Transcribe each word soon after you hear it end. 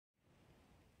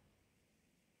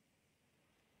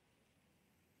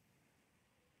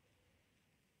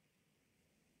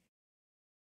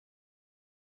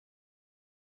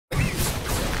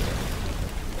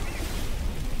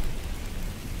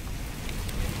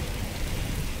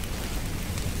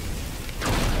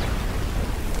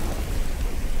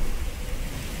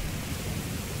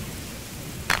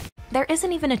there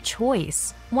isn't even a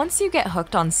choice. Once you get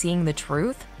hooked on seeing the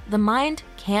truth, the mind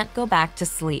can't go back to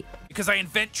sleep. Because I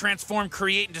invent, transform,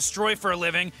 create, and destroy for a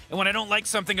living, and when I don't like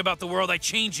something about the world, I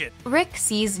change it. Rick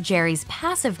sees Jerry's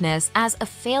passiveness as a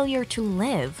failure to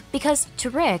live, because to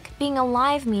Rick, being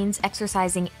alive means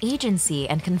exercising agency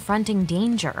and confronting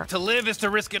danger. To live is to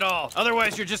risk it all.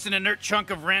 Otherwise, you're just an inert chunk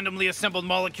of randomly assembled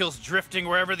molecules drifting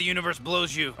wherever the universe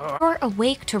blows you. Or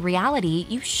awake to reality,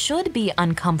 you should be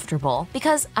uncomfortable,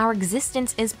 because our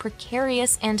existence is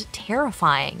precarious and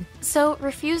terrifying. So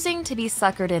refusing to be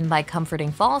suckered in by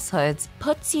comforting falsehoods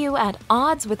puts you at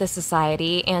odds with a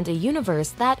society and a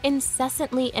universe that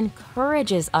incessantly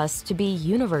encourages us to be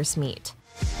universe meat.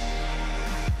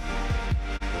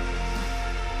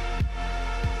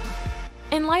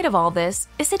 In light of all this,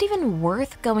 is it even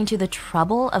worth going to the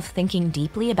trouble of thinking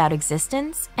deeply about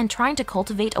existence and trying to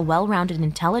cultivate a well-rounded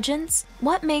intelligence?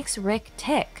 What makes Rick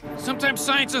tick? Sometimes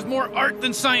science is more art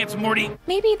than science, Morty.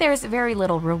 Maybe there's very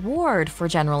little reward for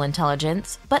general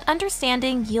intelligence, but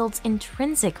understanding yields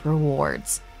intrinsic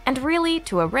rewards. And really,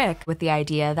 to a Rick, with the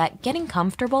idea that getting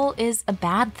comfortable is a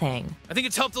bad thing. I think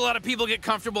it's helped a lot of people get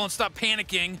comfortable and stop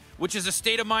panicking, which is a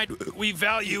state of mind we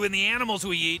value in the animals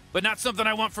we eat, but not something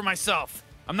I want for myself.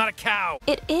 I'm not a cow.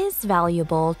 It is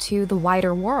valuable to the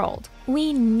wider world.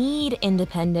 We need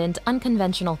independent,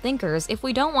 unconventional thinkers if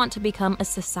we don't want to become a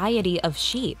society of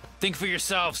sheep. Think for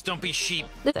yourselves, don't be sheep.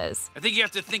 This is. I think you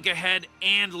have to think ahead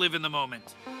and live in the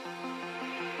moment.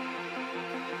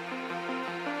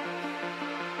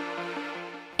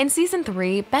 In season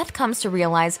 3, Beth comes to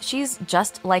realize she's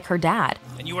just like her dad.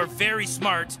 And you are very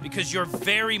smart because you're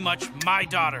very much my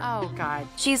daughter. Oh, God.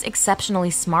 She's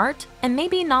exceptionally smart and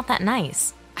maybe not that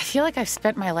nice. I feel like I've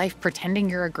spent my life pretending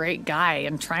you're a great guy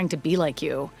and trying to be like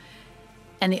you.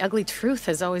 And the ugly truth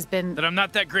has always been That I'm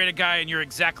not that great a guy and you're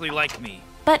exactly like me.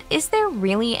 But is there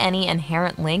really any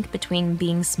inherent link between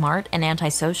being smart and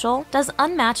antisocial? Does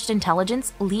unmatched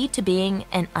intelligence lead to being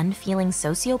an unfeeling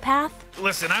sociopath?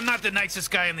 Listen, I'm not the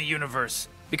nicest guy in the universe.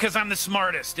 Because I'm the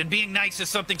smartest, and being nice is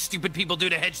something stupid people do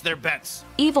to hedge their bets.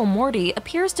 Evil Morty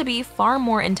appears to be far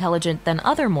more intelligent than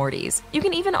other Mortys. You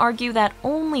can even argue that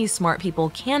only smart people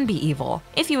can be evil,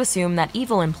 if you assume that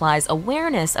evil implies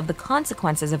awareness of the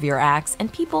consequences of your acts,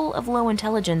 and people of low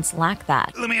intelligence lack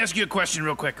that. Let me ask you a question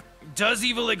real quick. Does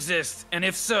evil exist? And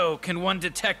if so, can one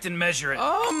detect and measure it?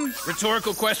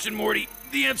 Rhetorical question, Morty.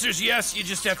 The answer's yes, you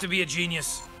just have to be a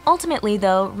genius. Ultimately,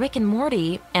 though, Rick and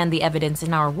Morty, and the evidence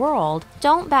in our world,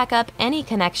 don't back up any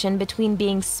connection between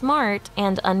being smart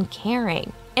and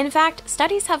uncaring. In fact,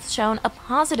 studies have shown a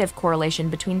positive correlation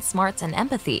between smarts and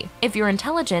empathy. If you're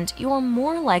intelligent, you're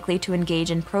more likely to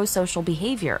engage in pro-social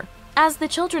behavior. As the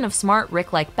children of smart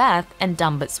Rick like Beth and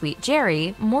dumb but sweet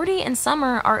Jerry, Morty and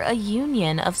Summer are a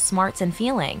union of smarts and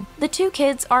feeling. The two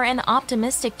kids are an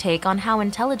optimistic take on how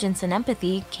intelligence and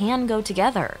empathy can go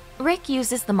together. Rick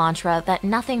uses the mantra that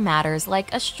nothing matters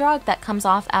like a shrug that comes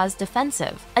off as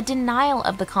defensive, a denial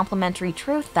of the complementary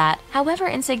truth that, however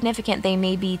insignificant they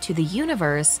may be to the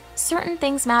universe, certain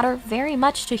things matter very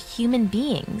much to human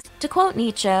beings. To quote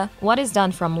Nietzsche, what is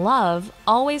done from love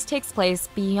always takes place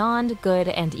beyond good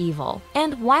and evil.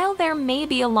 And while there may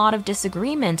be a lot of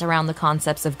disagreement around the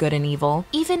concepts of good and evil,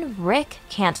 even Rick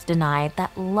can't deny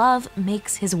that love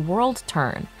makes his world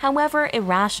turn, however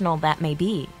irrational that may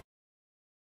be.